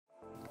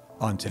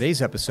On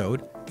today's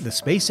episode, the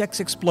SpaceX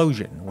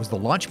explosion. Was the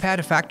launch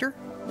pad a factor?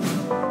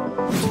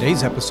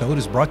 Today's episode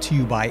is brought to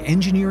you by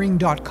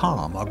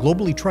engineering.com, a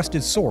globally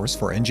trusted source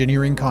for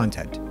engineering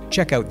content.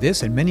 Check out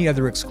this and many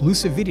other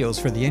exclusive videos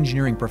for the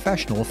engineering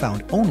professional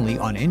found only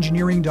on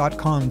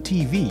engineering.com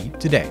TV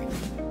today.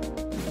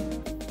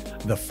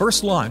 The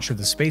first launch of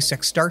the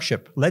SpaceX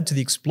Starship led to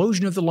the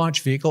explosion of the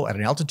launch vehicle at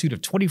an altitude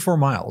of 24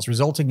 miles,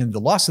 resulting in the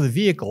loss of the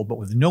vehicle but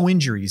with no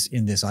injuries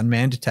in this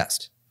unmanned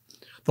test.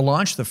 The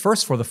launch, the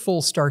first for the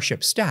full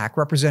Starship stack,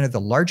 represented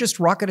the largest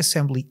rocket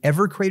assembly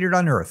ever created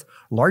on Earth,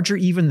 larger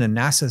even than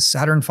NASA's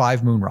Saturn V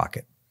moon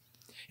rocket.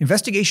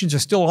 Investigations are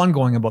still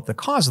ongoing about the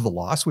cause of the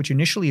loss, which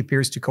initially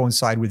appears to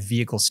coincide with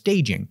vehicle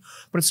staging,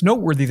 but it's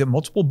noteworthy that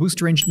multiple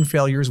booster engine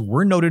failures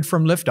were noted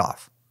from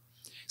liftoff.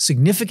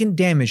 Significant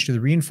damage to the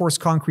reinforced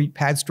concrete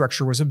pad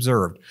structure was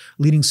observed,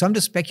 leading some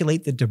to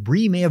speculate that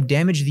debris may have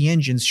damaged the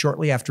engines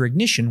shortly after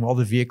ignition while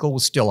the vehicle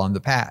was still on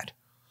the pad.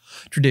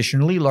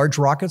 Traditionally, large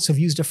rockets have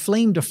used a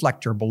flame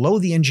deflector below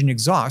the engine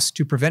exhaust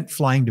to prevent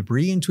flying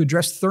debris and to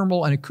address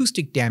thermal and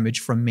acoustic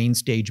damage from main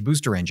stage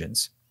booster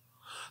engines.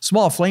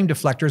 Small flame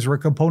deflectors were a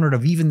component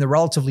of even the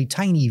relatively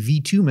tiny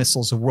V-2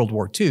 missiles of World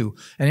War II,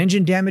 and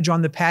engine damage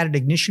on the pad at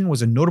ignition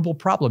was a notable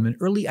problem in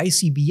early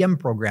ICBM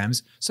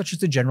programs such as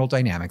the General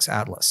Dynamics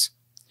Atlas.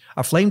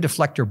 A flame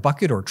deflector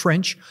bucket or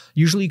trench,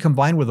 usually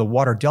combined with a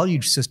water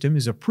deluge system,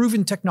 is a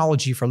proven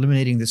technology for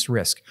eliminating this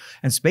risk,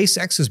 and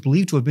SpaceX is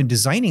believed to have been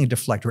designing a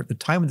deflector at the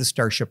time of the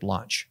Starship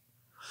launch.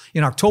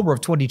 In October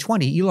of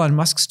 2020, Elon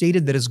Musk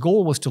stated that his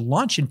goal was to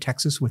launch in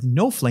Texas with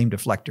no flame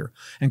deflector,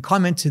 and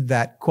commented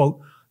that, quote,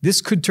 "This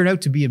could turn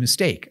out to be a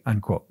mistake,"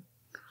 unquote.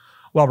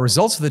 While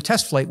results of the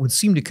test flight would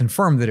seem to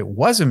confirm that it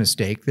was a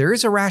mistake, there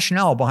is a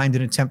rationale behind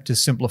an attempt to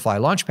simplify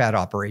launch pad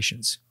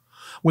operations.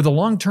 With a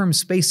long-term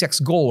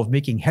SpaceX goal of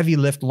making heavy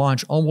lift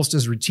launch almost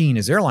as routine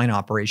as airline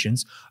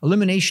operations,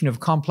 elimination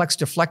of complex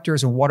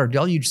deflectors and water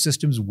deluge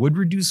systems would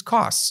reduce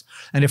costs,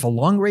 and if a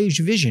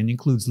long-range vision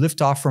includes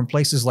liftoff from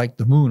places like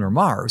the Moon or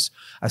Mars,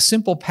 a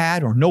simple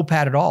pad or no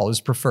pad at all is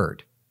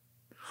preferred.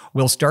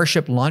 Will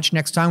Starship launch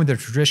next time with a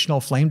traditional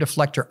flame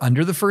deflector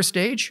under the first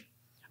stage?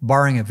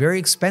 Barring a very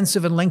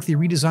expensive and lengthy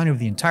redesign of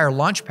the entire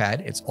launch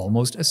pad, it's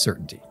almost a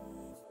certainty.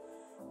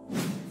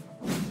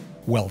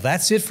 Well,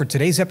 that's it for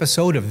today's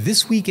episode of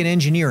This Week in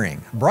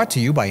Engineering, brought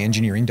to you by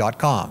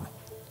engineering.com.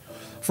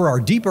 For our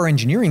deeper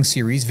engineering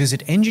series,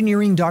 visit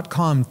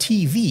engineering.com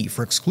TV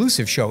for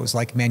exclusive shows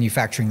like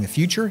Manufacturing the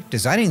Future,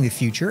 Designing the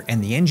Future,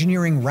 and the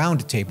Engineering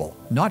Roundtable,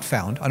 not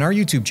found on our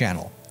YouTube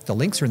channel. The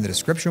links are in the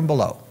description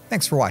below.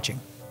 Thanks for watching.